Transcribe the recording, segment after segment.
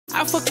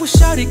I fuck with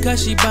shawty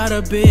cause she bout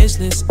her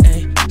business,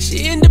 ayy.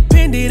 She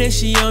independent and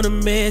she on a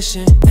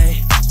mission,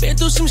 ayy. Been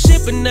through some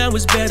shit but now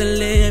it's better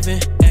living,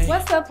 ayy.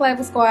 What's up,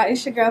 Flavor Squad?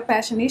 It's your girl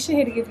Fashionisha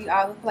here to give you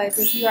all the flavors.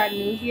 If you are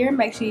new here,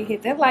 make sure you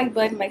hit that like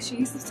button, make sure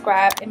you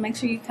subscribe, and make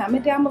sure you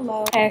comment down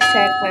below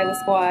 #Flavor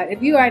Squad.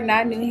 If you are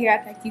not new here, I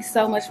thank you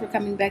so much for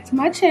coming back to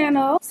my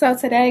channel. So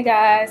today,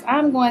 guys,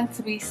 I'm going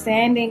to be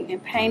sanding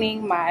and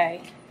painting my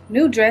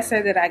new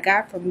dresser that I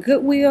got from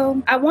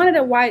Goodwill. I wanted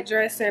a white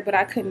dresser, but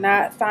I could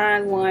not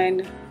find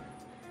one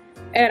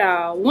at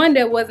all. One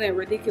that wasn't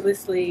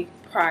ridiculously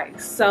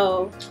priced.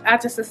 So I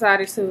just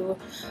decided to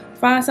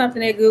find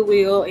something at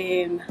Goodwill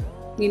and,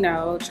 you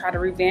know, try to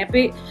revamp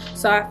it.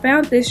 So I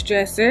found this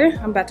dresser.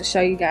 I'm about to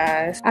show you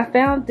guys. I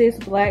found this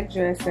black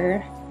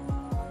dresser,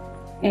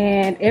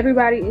 and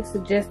everybody is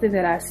suggesting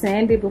that I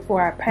sand it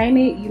before I paint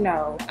it. You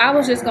know, I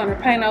was just gonna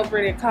paint over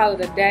it and call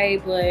it a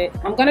day, but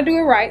I'm gonna do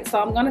it right. So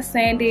I'm gonna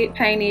sand it,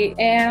 paint it,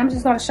 and I'm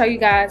just gonna show you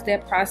guys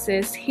that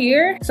process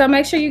here. So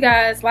make sure you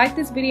guys like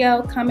this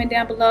video, comment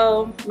down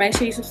below, make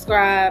sure you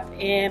subscribe,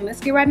 and let's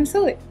get right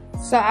into it.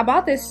 So I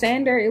bought this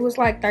sander. It was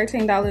like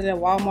 $13 at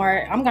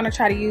Walmart. I'm gonna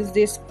try to use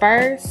this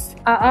first.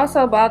 I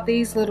also bought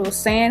these little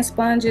sand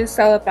sponges,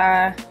 so if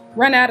I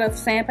run out of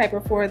sandpaper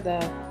for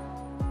the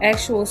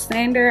actual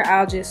sander,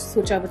 I'll just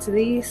switch over to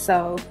these.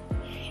 So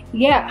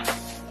yeah,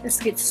 let's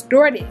get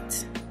started,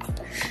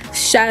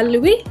 shall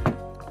we?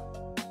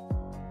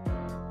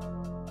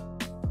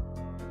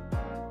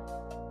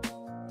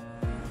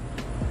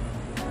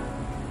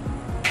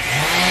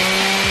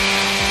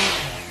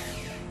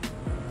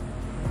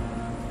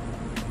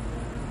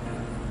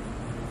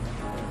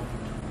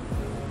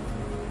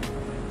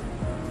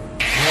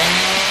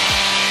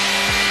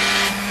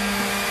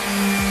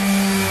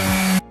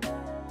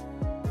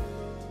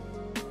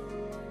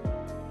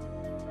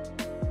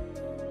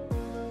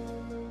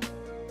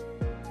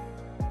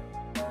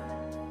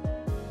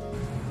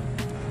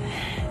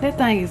 That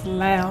thing is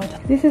loud.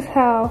 This is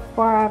how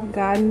far I've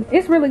gotten.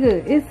 It's really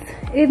good.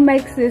 It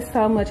makes this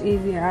so much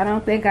easier. I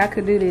don't think I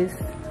could do this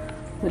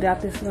without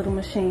this little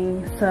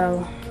machine.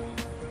 So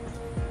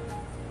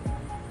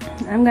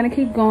I'm gonna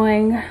keep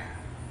going.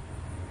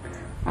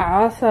 I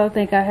also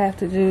think I have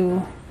to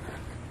do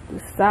the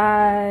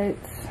sides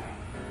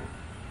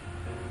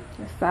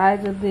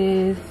of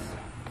this,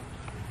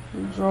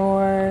 the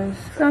drawers.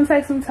 It's gonna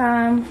take some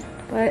time,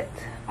 but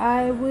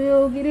I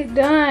will get it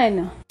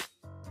done.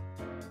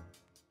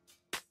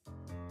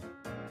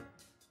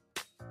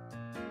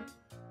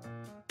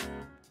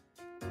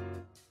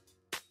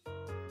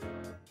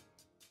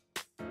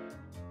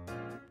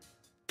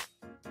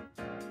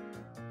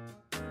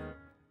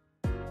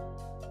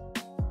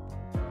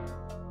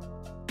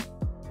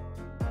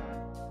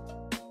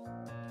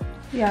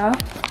 Y'all,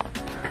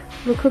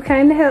 look who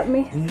came to help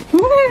me.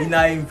 You're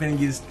not even finna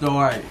get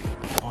started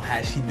on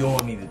how she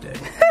doing me today.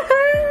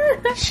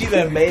 She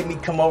done made me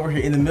come over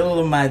here in the middle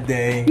of my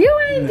day. You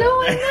ain't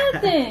doing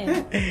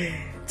nothing.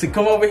 To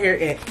come over here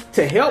and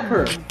to help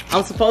her.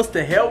 I'm supposed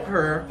to help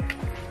her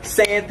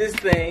sand this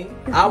thing.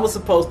 I was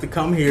supposed to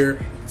come here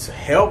to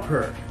help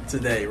her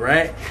today,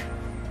 right?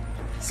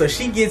 So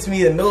she gets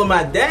me in the middle of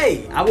my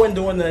day. I wasn't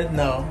doing nothing,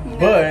 no.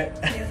 But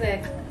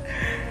exactly.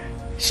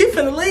 She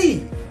finna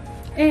leave.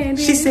 And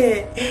she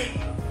said,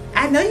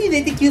 I know you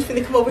didn't think you was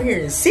finna come over here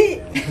and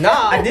sit.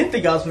 Nah, I didn't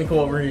think I was finna come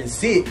over here and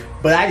sit,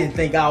 but I didn't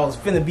think I was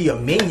finna be a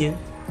minion.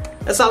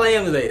 That's all I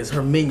am today, is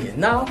her minion.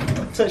 No,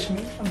 don't touch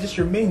me. I'm just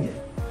your minion.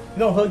 You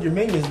don't hug your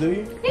minions, do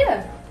you?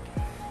 Yeah.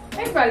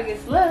 Everybody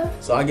gets love.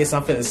 So I guess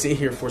I'm finna sit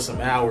here for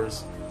some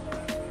hours.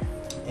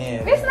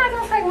 And it's not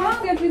gonna take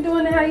long if you're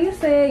doing it how you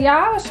said. Y'all,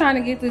 I was trying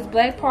to get this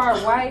black part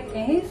white,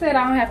 and he said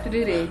I don't have to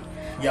do that.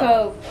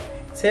 So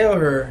tell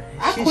her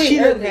she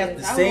doesn't have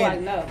to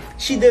sand. Like, no.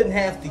 She doesn't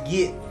have to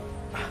get.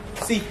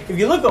 See, if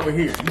you look over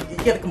here, you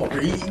gotta come over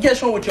here. You gotta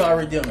show what you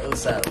already did on the other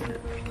side over here.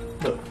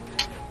 Look.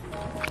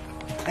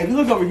 If you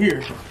look over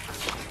here,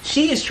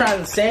 she is trying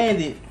to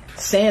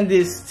sand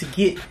this to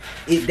get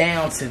it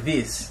down to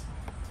this.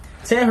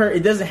 Tell her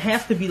it doesn't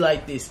have to be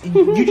like this.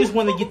 You just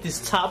want to get this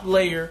top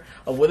layer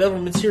of whatever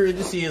material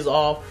this is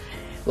off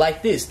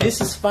like this. This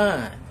is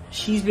fine.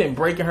 She's been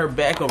breaking her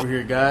back over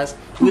here, guys.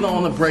 We don't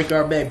want to break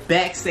our back.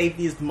 Back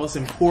safety is the most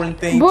important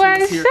thing. Boy,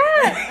 shut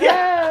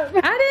up.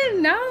 I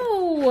didn't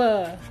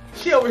know.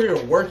 She over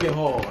here working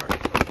hard.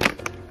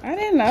 I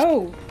didn't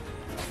know.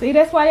 See,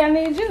 that's why I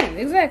need you.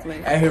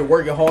 Exactly. Out here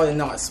working hard and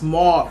not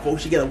smart,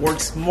 folks. You gotta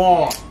work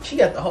smart. She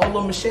got the whole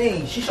little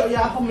machine. She show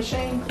y'all her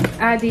machine?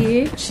 I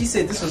did. She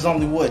said this was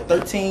only, what,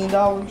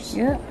 $13?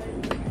 Yeah.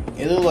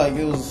 It looked like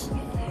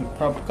it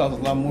probably cost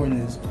a lot more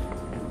than this.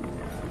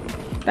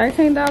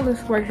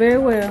 $13 worked very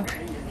well.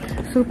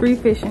 Super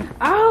efficient.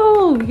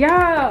 Oh,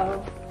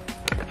 y'all.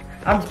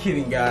 I'm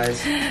kidding,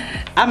 guys.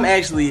 I'm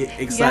actually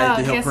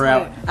excited to help her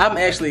out. I'm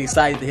actually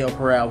excited to help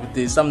her out with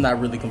this. I'm not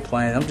really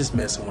complaining. I'm just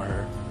messing with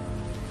her.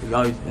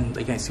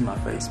 They can't see my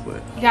face,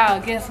 but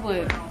y'all, guess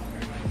what?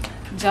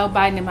 Joe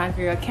Biden and my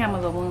girl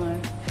Kamala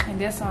won, and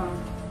that's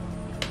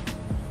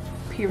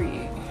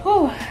period.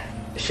 Whew.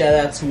 Shout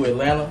out to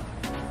Atlanta.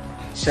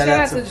 Shout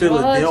out to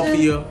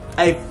Philadelphia.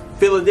 Hey,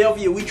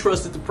 Philadelphia, we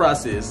trusted the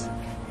process.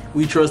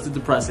 We trusted the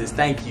process.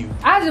 Thank you.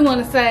 I just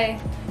want to say,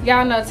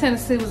 y'all know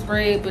Tennessee was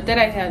red, but that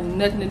ain't had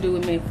nothing to do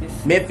with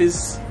Memphis.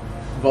 Memphis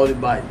voted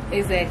Biden.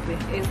 Exactly,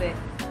 exactly.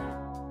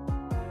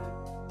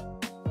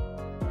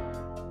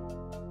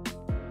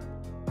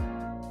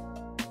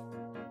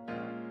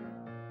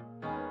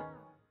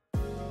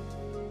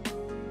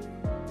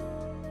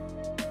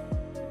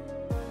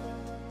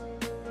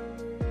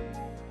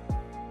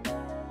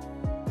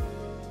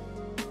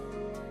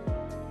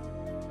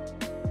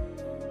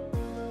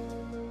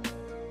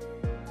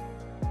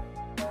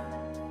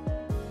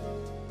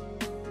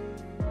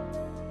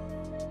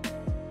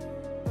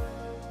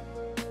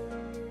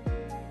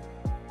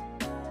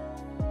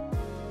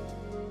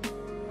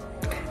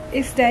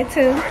 It's day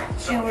 2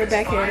 and we're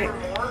back at it.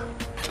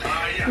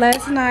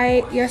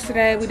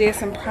 Yesterday we did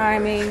some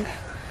priming,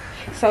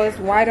 so it's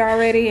white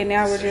already, and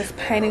now we're just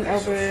painting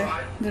over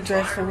the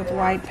dresser with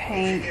white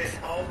paint.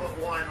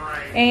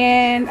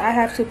 And I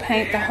have to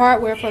paint the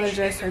hardware for the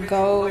dresser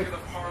gold.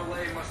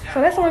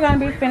 So that's what we're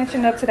gonna be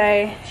finishing up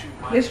today.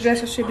 This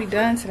dresser should be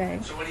done today,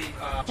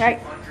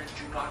 right?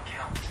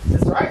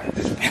 That's right.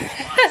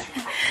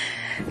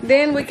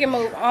 Then we can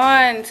move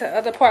on to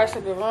other parts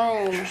of the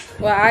room.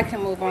 Well, I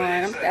can move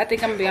on. I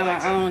think I'm gonna be on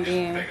my own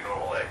then. Yeah,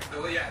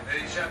 they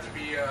just have to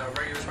be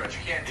regular spreads.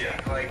 You can't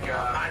take like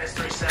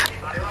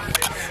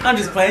 -370. I'm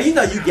just playing. You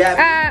know you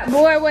got me.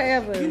 Boy,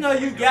 whatever. You know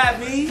you got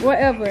me.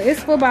 Whatever.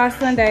 It's football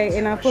Sunday,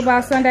 and on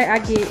football Sunday I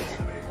get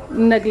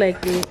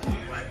neglected.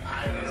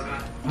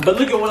 But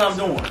look at what I'm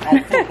doing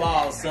on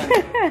football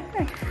Sunday.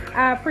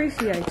 I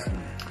appreciate you.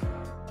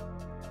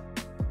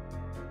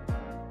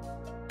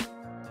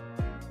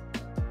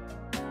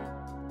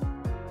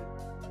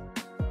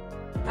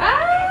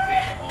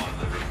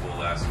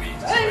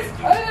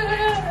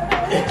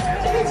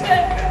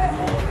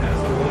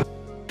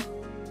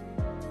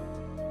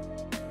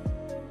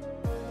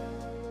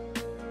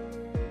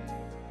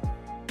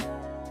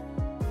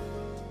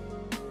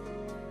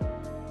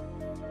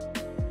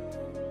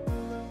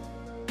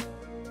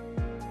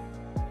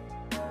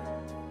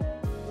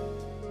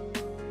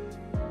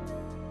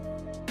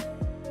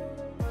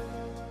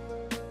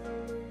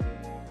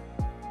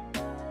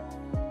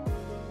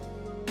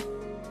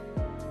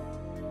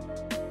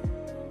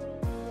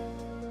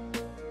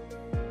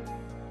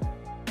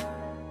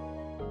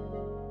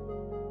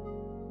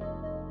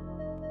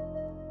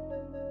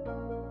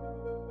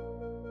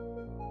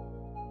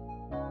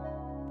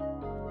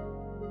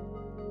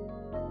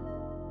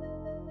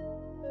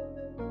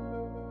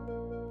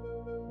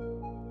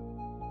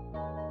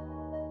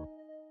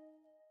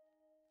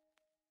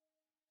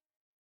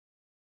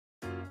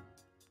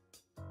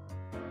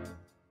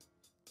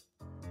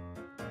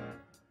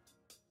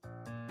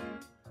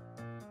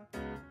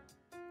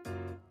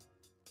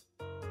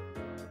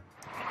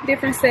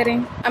 Different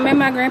setting. I'm in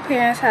my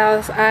grandparents'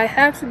 house. I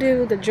have to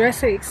do the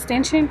dresser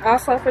extension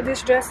also for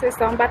this dresser,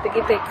 so I'm about to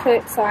get that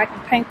cut so I can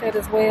paint that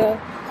as well.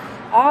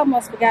 I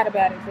almost forgot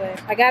about it, but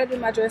I gotta do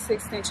my dresser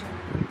extension.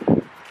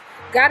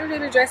 Gotta do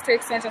the dresser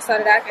extension so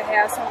that I can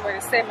have somewhere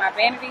to set my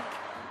vanity.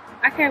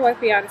 I can't wait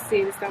for y'all to see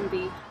it. It's gonna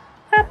be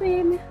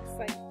popping.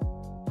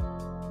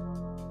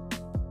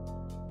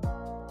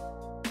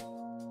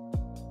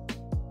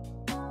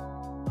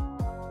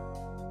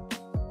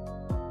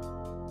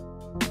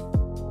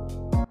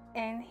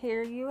 And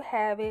here you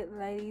have it,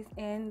 ladies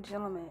and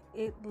gentlemen.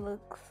 It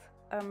looks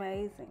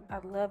amazing. I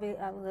love it.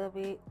 I love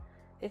it.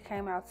 It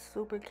came out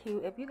super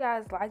cute. If you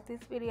guys like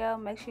this video,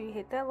 make sure you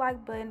hit that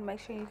like button.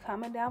 Make sure you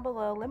comment down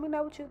below. Let me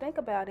know what you think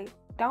about it.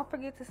 Don't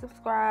forget to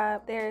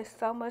subscribe. There is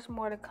so much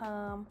more to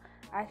come.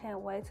 I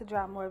can't wait to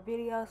drop more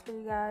videos for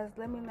you guys.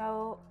 Let me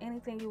know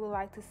anything you would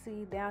like to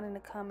see down in the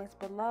comments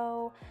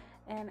below.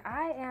 And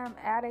I am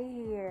out of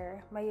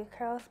here. May your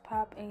curls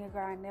pop and your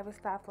grind never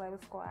stop, Flavor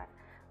Squad.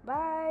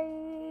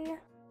 Bye.